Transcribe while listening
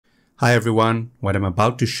Hi everyone, what I'm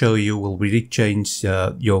about to show you will really change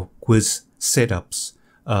your quiz setups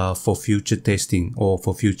for future testing or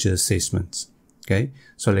for future assessments. Okay,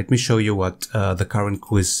 so let me show you what the current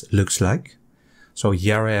quiz looks like. So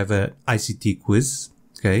here I have an ICT quiz.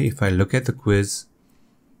 Okay, if I look at the quiz,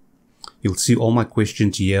 you'll see all my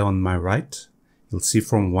questions here on my right. You'll see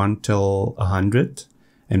from 1 till 100.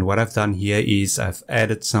 And what I've done here is I've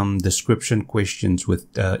added some description questions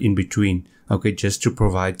with in between. Okay, just to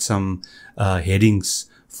provide some headings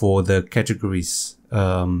for the categories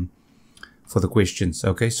for the questions.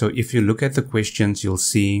 Okay, so if you look at the questions, you'll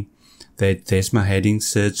see that there's my heading,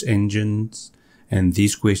 search engines, and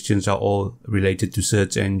these questions are all related to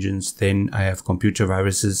search engines. Then I have computer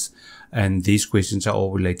viruses, and these questions are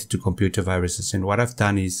all related to computer viruses. And what I've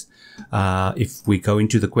done is, if we go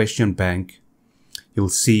into the question bank, you'll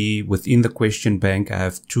see within the question bank, I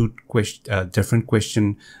have two different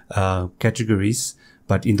question categories,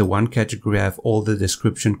 but in the one category, I have all the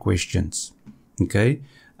description questions. Okay.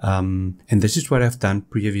 And this is what I've done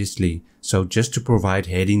previously. So just to provide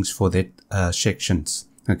headings for that sections.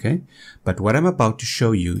 Okay. But what I'm about to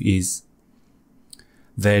show you is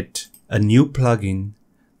that a new plugin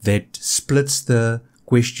that splits the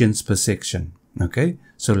questions per section. Okay.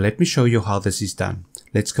 So let me show you how this is done.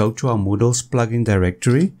 Let's go to our Moodle's plugin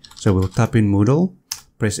directory. So we'll type in Moodle,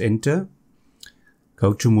 press enter,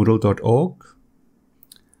 go to moodle.org,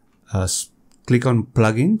 click on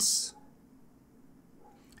plugins,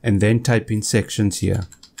 and then type in sections here.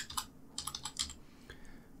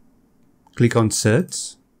 Click on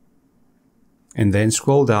search, and then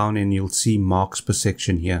scroll down and you'll see marks per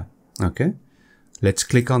section here. Okay, let's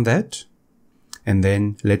click on that, and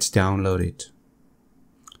then let's download it.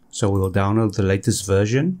 So we'll download the latest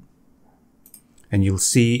version, and you'll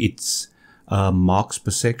see it's marks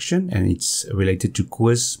per section, and it's related to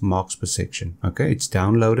quiz marks per section. Okay, it's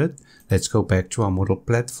downloaded. Let's go back to our Moodle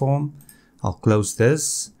platform. I'll close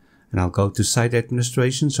this, and I'll go to site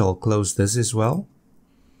administration. So I'll close this as well.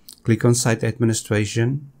 Click on site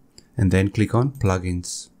administration, and then click on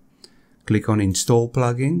plugins. Click on install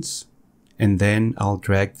plugins, and then I'll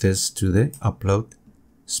drag this to the upload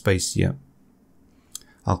space here.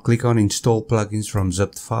 I'll click on install plugins from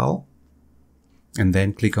zipped file, and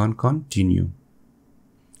then click on continue.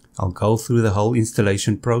 I'll go through the whole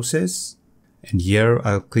installation process, and here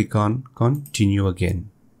I'll click on continue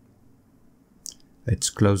again.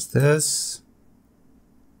 Let's close this.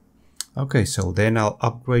 Okay, so then I'll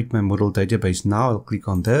upgrade my Moodle database. Now I'll click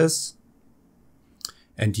on this,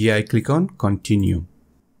 and here I click on continue.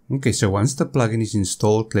 Okay, so once the plugin is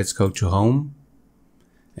installed, let's go to home,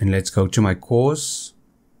 and let's go to my course.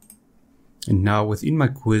 And now within my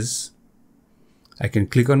quiz, I can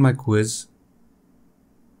click on my quiz,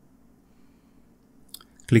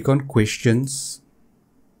 click on questions.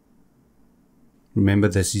 Remember,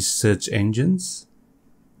 this is search engines.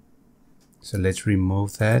 So let's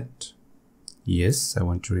remove that. Yes, I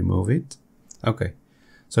want to remove it. Okay.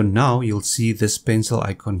 So now you'll see this pencil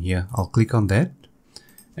icon here. I'll click on that,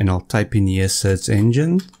 and I'll type in here search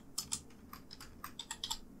engine.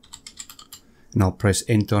 And I'll press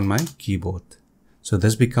enter on my keyboard. So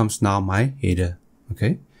this becomes now my header.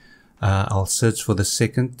 Okay. I'll search for the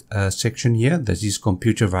second section here. This is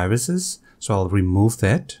computer viruses. So I'll remove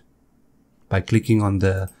that by clicking on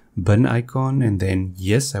the bin icon, and then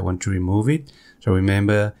yes, I want to remove it. So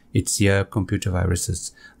remember, it's here, computer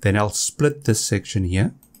viruses. Then I'll split this section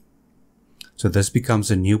here. So this becomes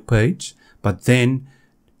a new page, but then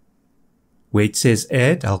where it says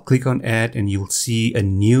add, I'll click on add, and you'll see a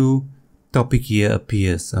new topic here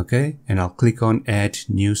appears. Okay, and I'll click on add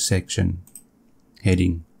new section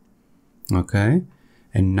heading. Okay,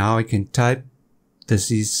 and now I can type, this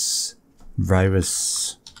is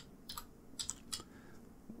virus,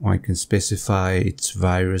 or I can specify it's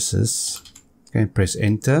viruses. Okay, press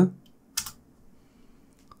enter.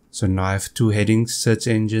 So now I have two headings, search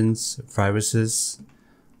engines, viruses.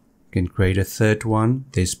 I can create a third one.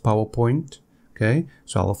 There's PowerPoint. Okay,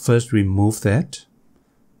 so I'll first remove that.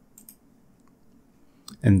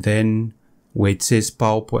 And then where it says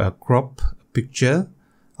PowerPoint crop picture,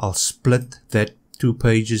 I'll split that two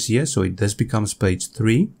pages here. So this becomes page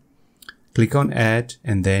 3. Click on add,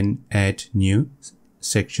 and then add new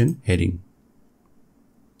section heading.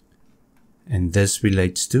 And this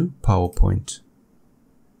relates to PowerPoint.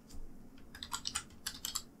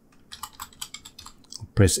 I'll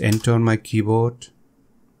press enter on my keyboard.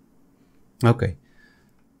 Okay.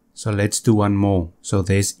 So let's do one more. So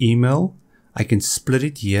there's email. I can split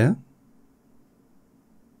it here,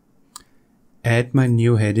 add my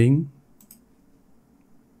new heading,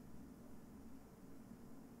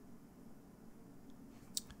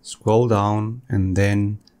 scroll down, and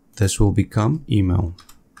then this will become email.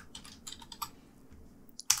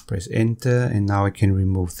 Press enter, and now I can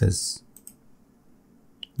remove this.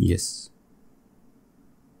 Yes.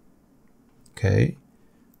 Okay,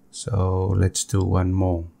 so let's do one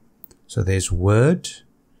more. So there's Word.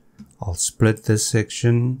 I'll split this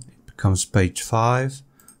section. It becomes page 5.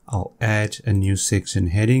 I'll add a new section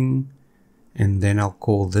heading, and then I'll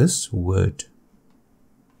call this Word.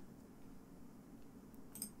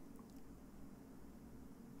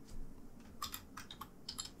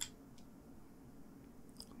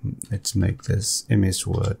 Let's make this MS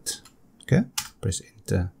Word. Okay, press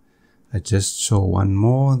enter. I just saw one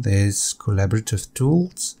more. There's collaborative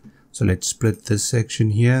tools. So let's split this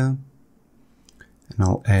section here, and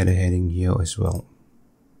I'll add a heading here as well.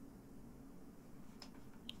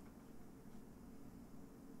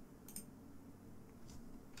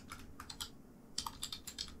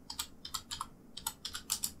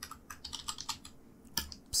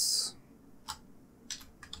 Oops.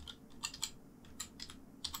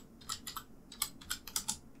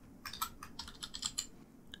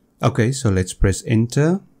 Okay, so let's press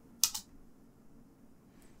enter.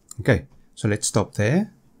 Okay, so let's stop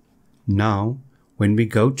there. Now, when we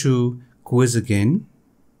go to quiz again,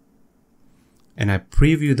 and I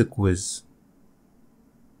preview the quiz,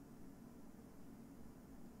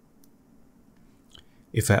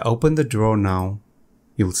 if I open the drawer now,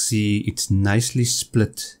 you'll see it's nicely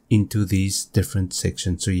split into these different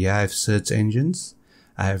sections. So here I have search engines,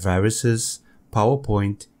 I have viruses,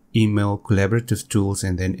 PowerPoint, email, collaborative tools,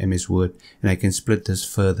 and then MS Word, and I can split this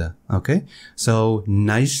further. Okay, so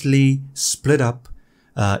nicely split up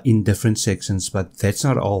in different sections, but that's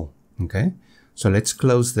not all. Okay, so let's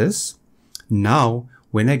close this. Now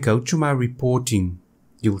when I go to my reporting,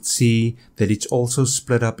 you'll see that it's also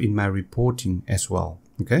split up in my reporting as well.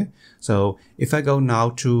 Okay, so if I go now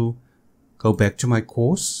to go back to my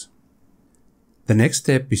course, the next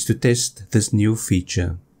step is to test this new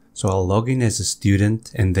feature. So I'll log in as a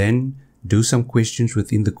student and then do some questions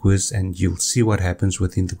within the quiz, and you'll see what happens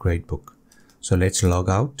within the gradebook. So let's log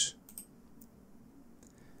out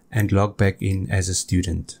and log back in as a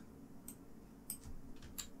student.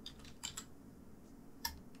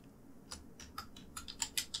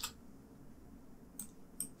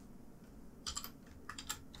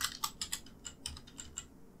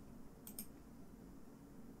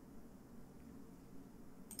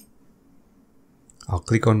 I'll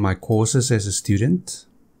click on my courses as a student,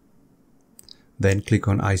 then click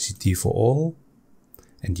on ICT for all,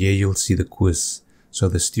 and here you'll see the quiz. So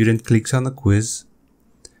the student clicks on the quiz,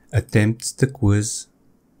 attempts the quiz,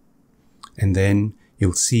 and then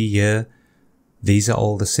you'll see here, these are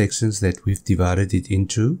all the sections that we've divided it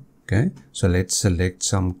into. Okay, so let's select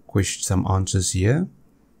some questions, some answers here.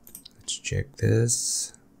 Let's check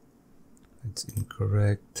this. That's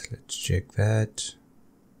incorrect. Let's check that.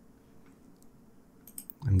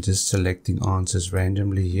 I'm just selecting answers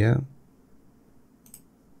randomly here.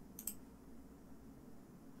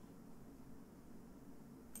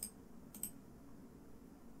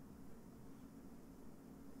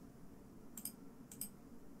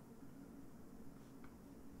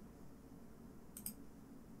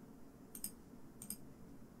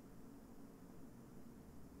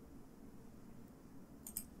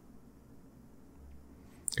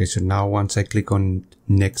 Okay, so now once I click on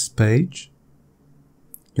next page,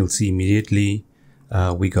 you'll see immediately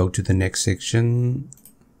we go to the next section.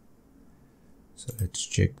 So let's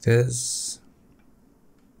check this.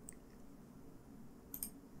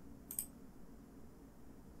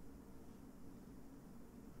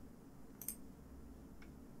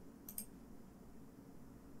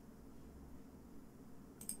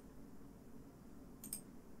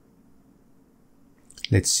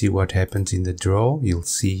 Let's see what happens in the draw. You'll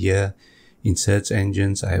see here in search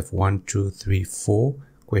engines, I have 1, 2, 3, 4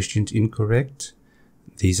 questions incorrect.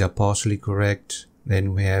 These are partially correct.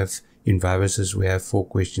 Then we have in viruses, we have 4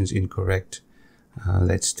 questions incorrect.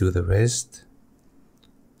 Let's do the rest.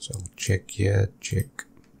 So check here, check.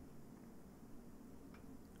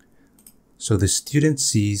 So the student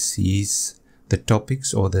sees the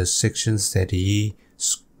topics or the sections that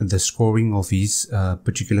the scoring of his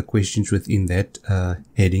particular questions within that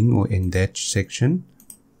heading or in that section.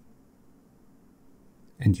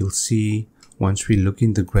 And you'll see once we look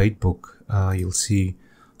in the gradebook, you'll see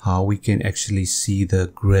how we can actually see the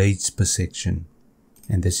grades per section.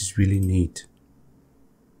 And this is really neat.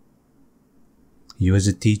 You as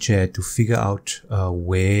a teacher had to figure out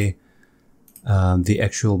where the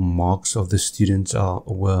actual marks of the students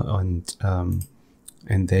were,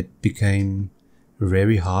 and that became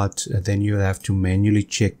very hard. Then you'll have to manually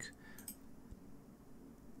check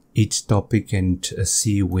each topic and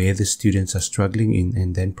see where the students are struggling in,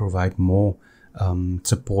 and then provide more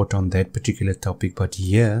support on that particular topic. But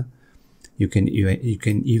here you can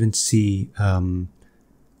even see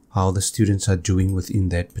how the students are doing within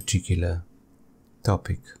that particular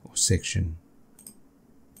topic or section.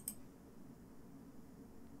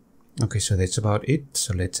 Okay, so that's about it.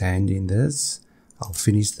 So let's hand in this. I'll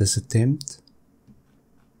finish this attempt.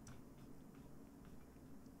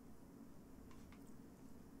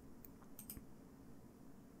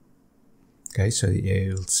 Okay, so here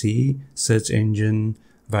you'll see search engine,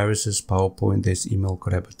 viruses, PowerPoint, there's email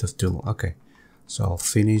collaborative tool. Okay, so I'll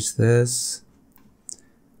finish this,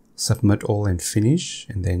 submit all and finish,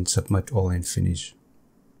 and then submit all and finish.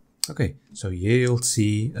 Okay, so here you'll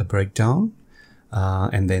see a breakdown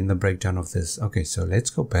and then the breakdown of this. Okay, so let's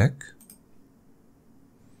go back.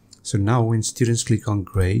 So now when students click on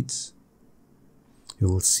grades, you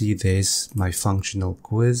will see there's my functional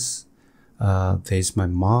quiz. There's my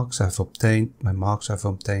marks I've obtained,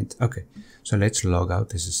 Okay, so let's log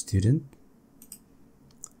out as a student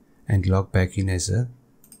and log back in as a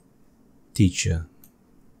teacher.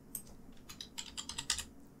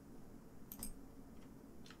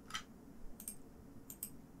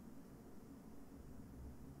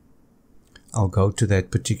 I'll go to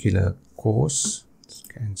that particular course. Let's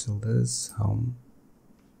cancel this, home.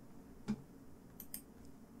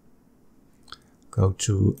 Go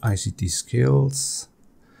to ICT skills.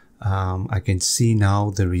 I can see now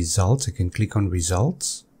the results. I can click on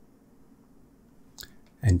results.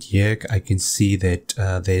 And here I can see that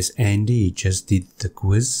there's Andy. He just did the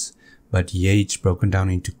quiz, but here it's broken down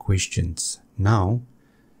into questions. Now,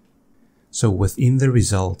 so within the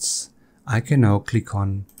results, I can now click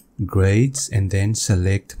on grades and then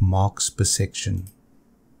select marks per section.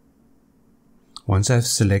 Once I've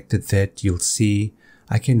selected that, you'll see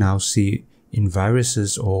I can now see in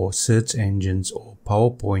viruses or search engines or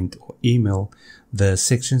PowerPoint or email, the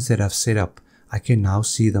sections that I've set up, I can now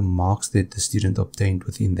see the marks that the student obtained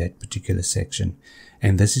within that particular section.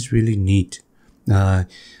 And this is really neat.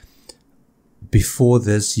 Before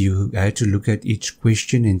this, you had to look at each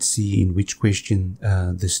question and see in which question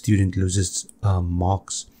the student loses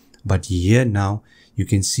marks. But here now, you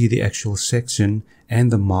can see the actual section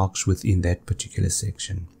and the marks within that particular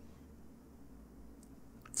section.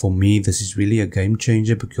 For me, this is really a game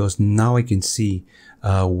changer because now I can see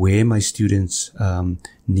where my students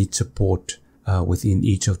need support within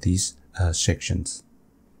each of these sections.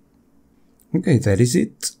 Okay, that is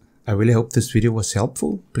it. I really hope this video was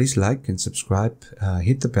helpful. Please like and subscribe.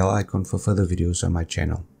 Hit the bell icon for further videos on my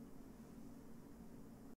channel.